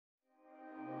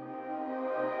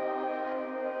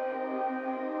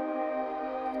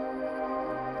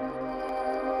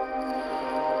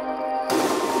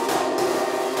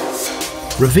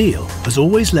Reveal has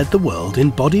always led the world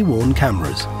in body-worn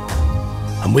cameras.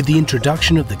 And with the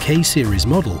introduction of the K-series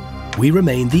model, we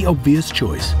remain the obvious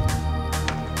choice.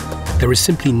 There is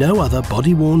simply no other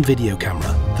body-worn video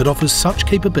camera that offers such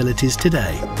capabilities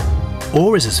today,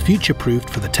 or is as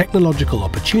future-proofed for the technological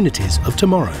opportunities of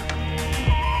tomorrow.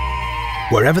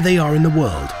 Wherever they are in the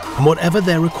world, and whatever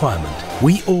their requirement,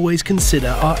 we always consider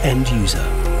our end user.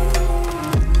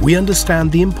 We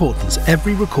understand the importance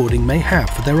every recording may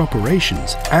have for their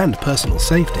operations and personal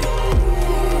safety.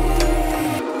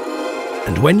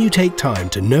 And when you take time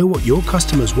to know what your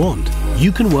customers want,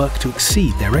 you can work to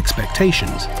exceed their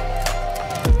expectations.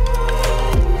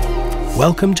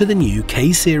 Welcome to the new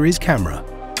K-series camera.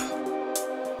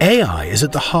 AI is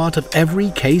at the heart of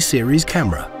every K-series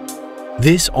camera.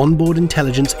 This onboard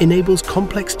intelligence enables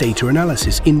complex data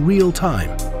analysis in real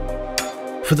time.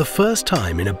 For the first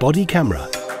time in a body camera,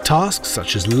 tasks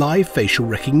such as live facial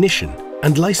recognition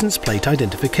and license plate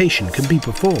identification can be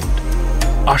performed,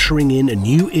 ushering in a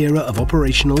new era of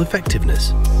operational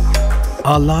effectiveness.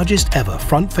 Our largest ever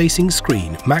front-facing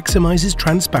screen maximizes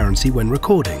transparency when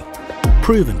recording,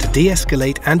 proven to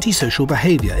de-escalate antisocial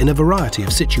behavior in a variety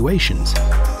of situations.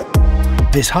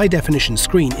 This high-definition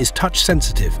screen is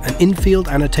touch-sensitive and in-field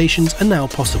annotations are now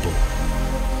possible,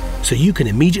 so you can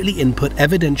immediately input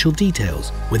evidential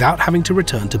details without having to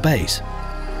return to base.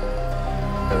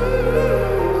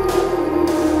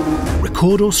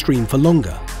 Record or stream for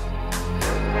longer,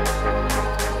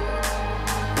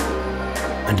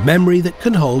 and memory that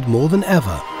can hold more than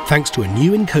ever thanks to a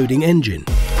new encoding engine,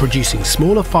 producing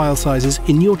smaller file sizes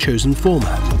in your chosen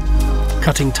format,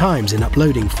 cutting times in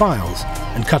uploading files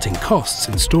and cutting costs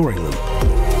in storing them.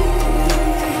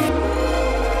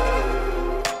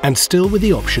 And still with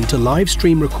the option to live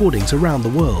stream recordings around the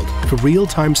world for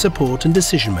real-time support and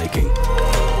decision-making.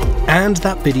 And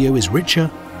that video is richer,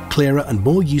 clearer and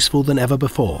more useful than ever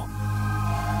before.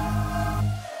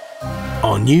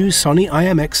 Our new Sony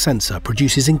IMX sensor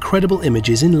produces incredible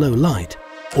images in low light,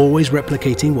 always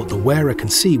replicating what the wearer can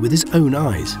see with his own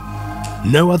eyes.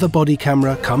 No other body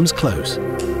camera comes close.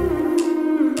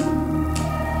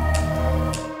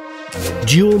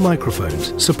 Dual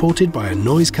microphones, supported by a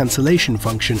noise cancellation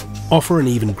function, offer an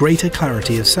even greater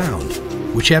clarity of sound,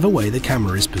 whichever way the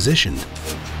camera is positioned.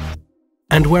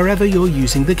 And wherever you're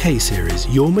using the K-series,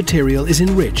 your material is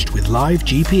enriched with live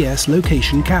GPS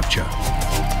location capture.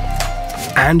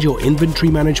 And your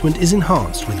inventory management is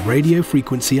enhanced with radio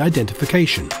frequency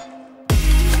identification.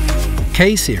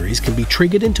 K-series can be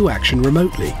triggered into action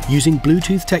remotely using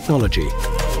Bluetooth technology,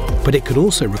 but it can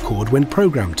also record when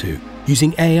programmed to,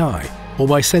 using AI, or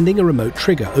by sending a remote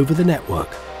trigger over the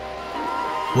network.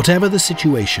 Whatever the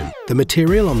situation, the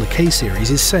material on the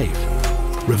K-series is safe.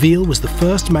 Reveal was the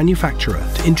first manufacturer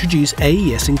to introduce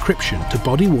AES encryption to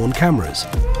body-worn cameras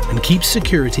and keeps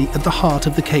security at the heart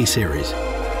of the K-series.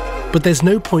 But there's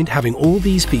no point having all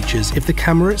these features if the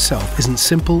camera itself isn't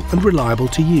simple and reliable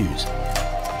to use.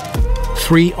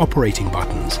 3 operating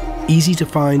buttons, easy to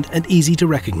find and easy to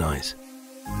recognize.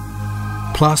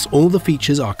 Plus all the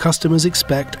features our customers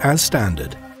expect as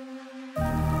standard.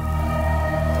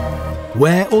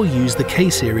 Wear or use the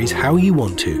K-series how you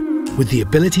want to, with the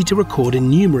ability to record in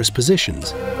numerous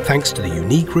positions, thanks to the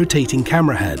unique rotating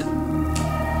camera head.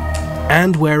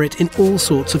 And wear it in all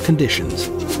sorts of conditions.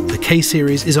 The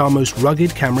K-series is our most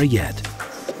rugged camera yet.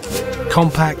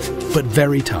 Compact, but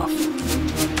very tough.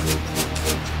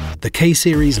 The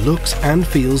K-series looks and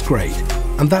feels great,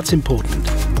 and that's important.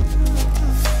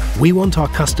 We want our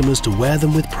customers to wear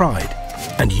them with pride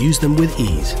and use them with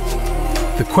ease.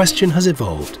 The question has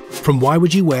evolved from why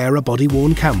would you wear a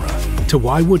body-worn camera to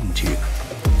why wouldn't you?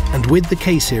 And with the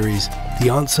K-series, the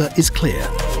answer is clear.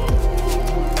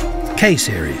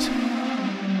 K-series.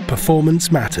 Performance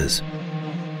matters.